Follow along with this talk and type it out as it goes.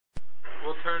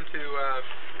turn to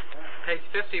page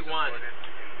 51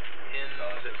 in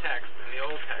the text, in the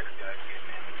old text.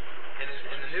 And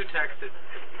in the new text, it's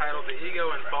titled The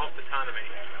Ego and False Autonomy.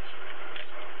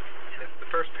 And it's the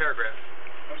first paragraph.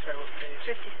 I'm sorry, what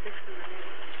page? 56 in the new.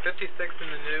 56 in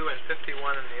the new and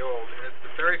 51 in the old. And it's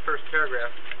the very first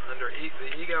paragraph under the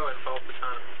ego and false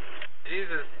autonomy.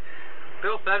 Jesus,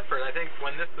 Bill Thetford, I think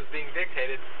when this was being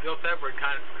dictated, Bill Thetford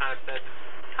kind of said,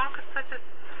 how could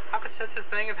such a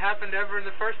thing have happened ever in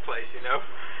the first place, you know?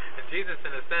 And Jesus,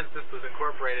 in a sense, this was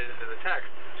incorporated into the text.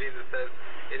 Jesus says,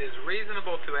 it is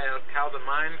reasonable to ask how the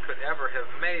mind could ever have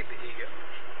made the ego.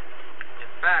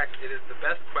 In fact, it is the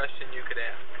best question you could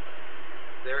ask.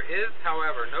 There is,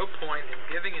 however, no point in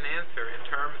giving an answer in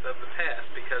terms of the past,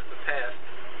 because the past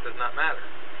does not matter.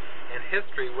 And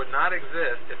history would not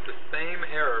exist if the same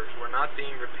errors were not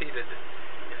being repeated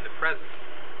in the present.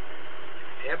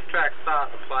 Abstract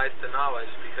thought applies to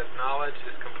knowledge because knowledge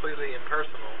is completely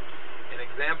impersonal, and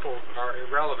examples are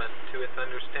irrelevant to its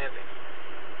understanding.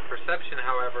 Perception,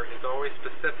 however, is always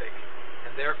specific,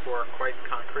 and therefore quite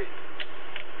concrete.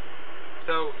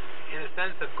 So, in a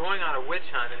sense of going on a witch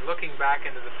hunt and looking back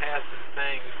into the past and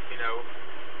saying,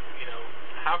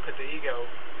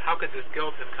 how could this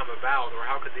guilt have come about, or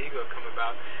how could the ego have come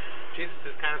about? Jesus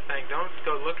is kind of saying, don't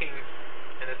go looking,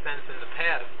 in a sense, in the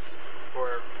past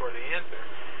for the answer.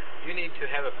 You need to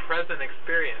have a present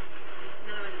experience.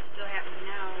 In other words, it's still happening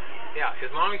now. Yeah,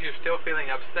 as long as you're still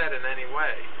feeling upset in any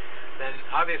way, then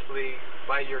obviously,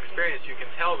 by your experience, you can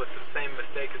tell that the same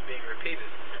mistake is being repeated.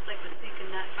 Just like the seek and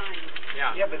not find.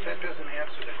 Yeah. Yeah, but that doesn't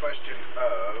answer the question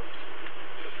of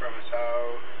the premise,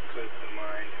 how could the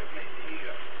mind have made the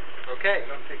ego? Okay. I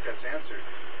don't think that's answered.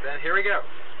 Then here we go.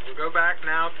 We'll go back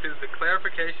now to the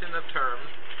clarification of terms,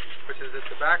 which is at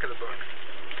the back of the book.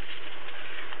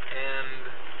 And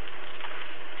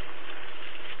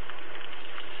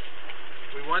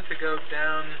we want to go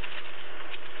down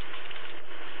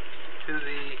to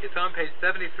it's on page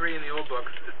 73 in the old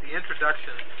books. It's the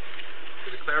introduction to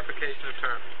the clarification of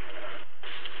terms.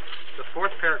 The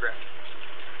fourth paragraph.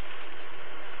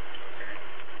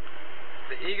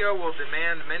 The ego will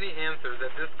demand many answers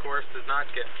that this course does not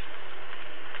give.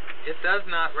 It does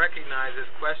not recognize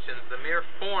as questions the mere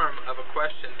form of a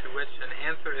question to which an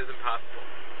answer is impossible.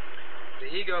 The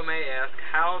ego may ask,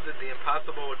 how did the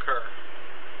impossible occur?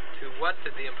 To what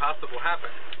did the impossible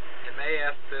happen? It may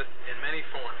ask this in many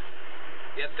forms.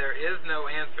 Yet there is no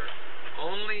answer,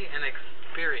 only an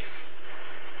experience.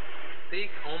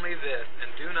 Seek only this, and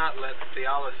do not let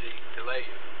theology delay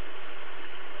you.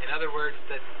 In other words,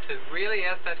 that to really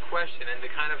ask that question and to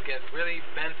kind of get really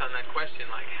bent on that question,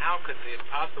 like how could the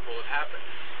impossible have happened?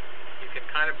 You can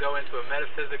kind of go into a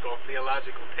metaphysical,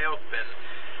 theological tailspin.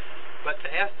 But to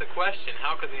ask the question,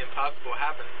 how could the impossible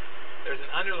happen? There's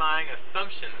an underlying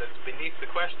assumption that's beneath the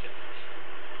question.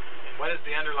 And what is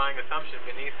the underlying assumption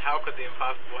beneath how could the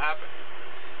impossible happen?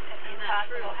 That the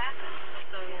impossible happened.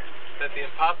 So, that the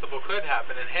impossible could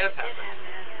happen and has happened.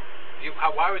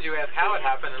 Why would you ask how it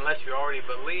happened unless you already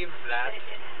believed that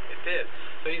it did?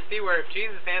 So you see where if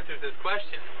Jesus answers this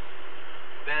question,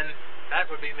 then that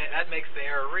makes the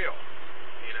error real.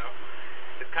 You know,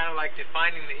 it's kind of like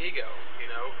defining the ego. You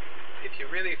know, if you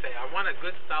really say, I want a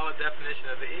good solid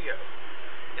definition of the ego,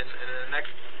 and in the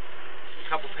next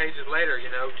couple pages later,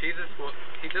 you know, he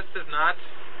just does not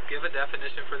give a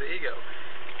definition for the ego,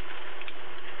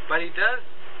 but he does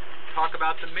talk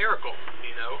about the miracle.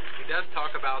 You know, he does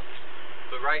talk about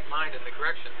the right mind and the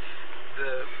correction.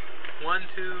 The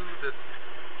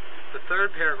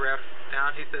third paragraph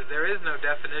down, he says, there is no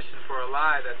definition for a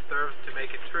lie that serves to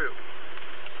make it true.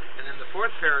 And in the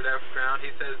fourth paragraph down,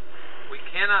 he says, we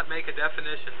cannot make a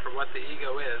definition for what the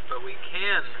ego is, but we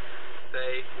can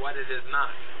say what it is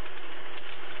not.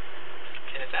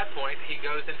 And at that point, he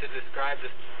goes in to describe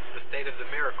the state of the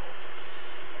miracle.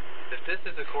 That this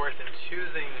is, of course, in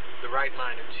choosing the right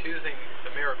mind, in choosing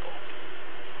the miracle,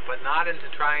 but not into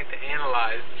trying to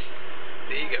analyze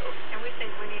the ego. And we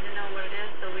think we need to know what it is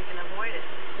so we can avoid it.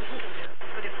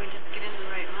 But if we just get in the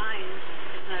right mind,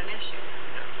 it's not an issue.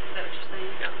 Yeah. Is that what you're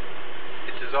saying? Yeah.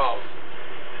 It dissolves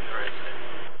in the right mind.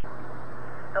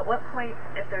 At what point,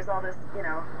 if there's all this,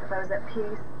 if I was at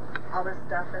peace, all this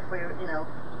stuff, if we,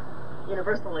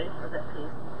 universally was at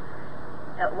peace,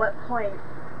 at what point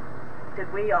did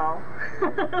we all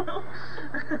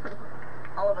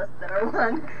of us that are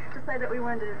one, decide that we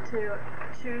wanted to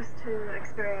choose to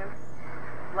experience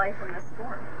life in this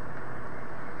form?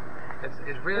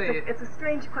 It's a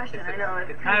strange question. I know.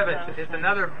 It's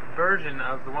another version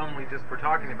of the one we just were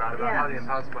talking about how the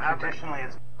impossible happened. Traditionally,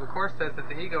 The Course says that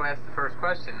the ego asked the first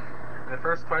question. And the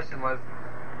first question was,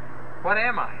 what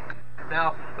am I?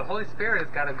 Now, the Holy Spirit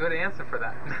has got a good answer for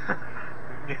that.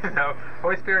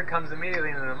 Holy Spirit comes immediately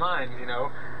into the mind,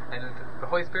 and the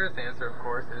Holy Spirit's answer, of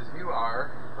course, is you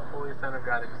are the Holy Son of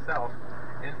God Himself,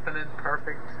 infinite,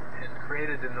 perfect, and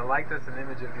created in the likeness and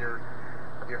image of your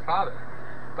Father.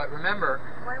 But remember,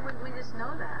 Why wouldn't we just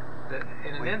know that? that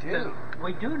in an instant,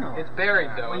 We do know. it's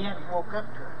buried, though. We haven't woke up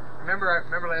to it.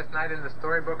 Remember last night in the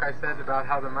storybook I said about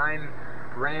how the mind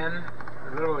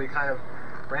literally kind of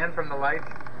ran from the light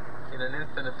in an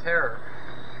instant of terror,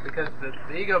 because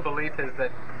the ego belief is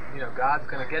that God's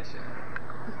going to get you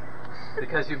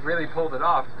because you've really pulled it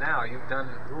off. Now you've done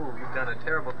a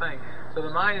terrible thing. So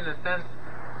the mind, in a sense,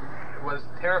 was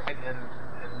terrified and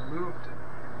moved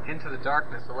into the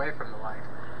darkness, away from the light.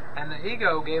 And the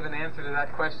ego gave an answer to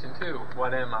that question too.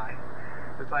 What am I?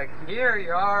 It's like, here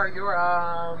you are, you're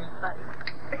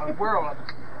a world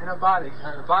in a body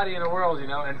in a world,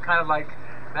 and kind of like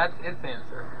that's its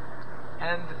answer.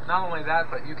 And not only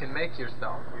that, but you can make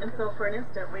yourself. And so for an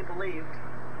instant we believed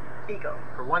ego.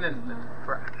 For one instant.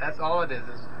 That's all it is.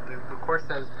 The Course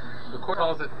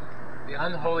calls it the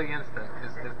unholy instant,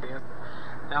 is the instant.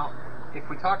 Now, if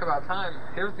we talk about time,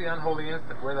 here's the unholy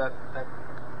instant where that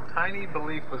tiny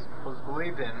belief was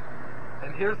believed in.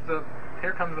 And here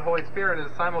comes the Holy Spirit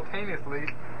as simultaneously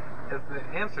as the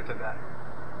answer to that.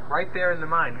 Right there in the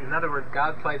mind. In other words,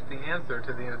 God placed the answer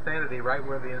to the insanity right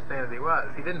where the insanity was.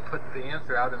 He didn't put the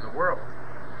answer out in the world,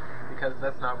 because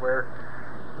that's not where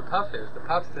the puff is. The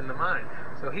puff's in the mind.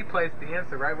 So He placed the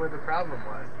answer right where the problem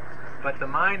was. But the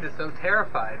mind is so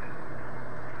terrified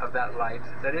of that light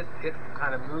that it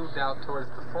kind of moved out towards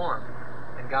the form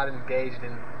and got engaged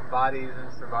in bodies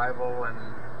and survival and,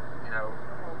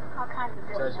 All kinds of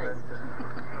judgment.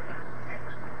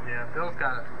 Yeah, Bill's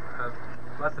got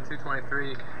Lesson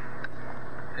 223,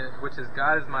 which is,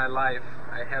 God is my life,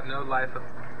 I have no life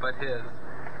but His.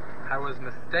 I was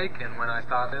mistaken when I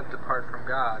thought I lived apart from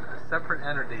God, a separate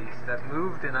entity that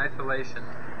moved in isolation,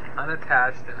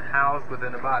 unattached and housed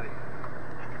within a body.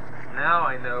 Now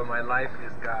I know my life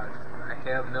is God's. I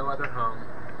have no other home,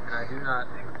 and I do not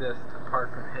exist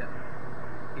apart from Him.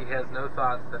 He has no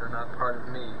thoughts that are not part of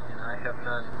me, and I have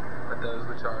none but those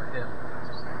which are Him.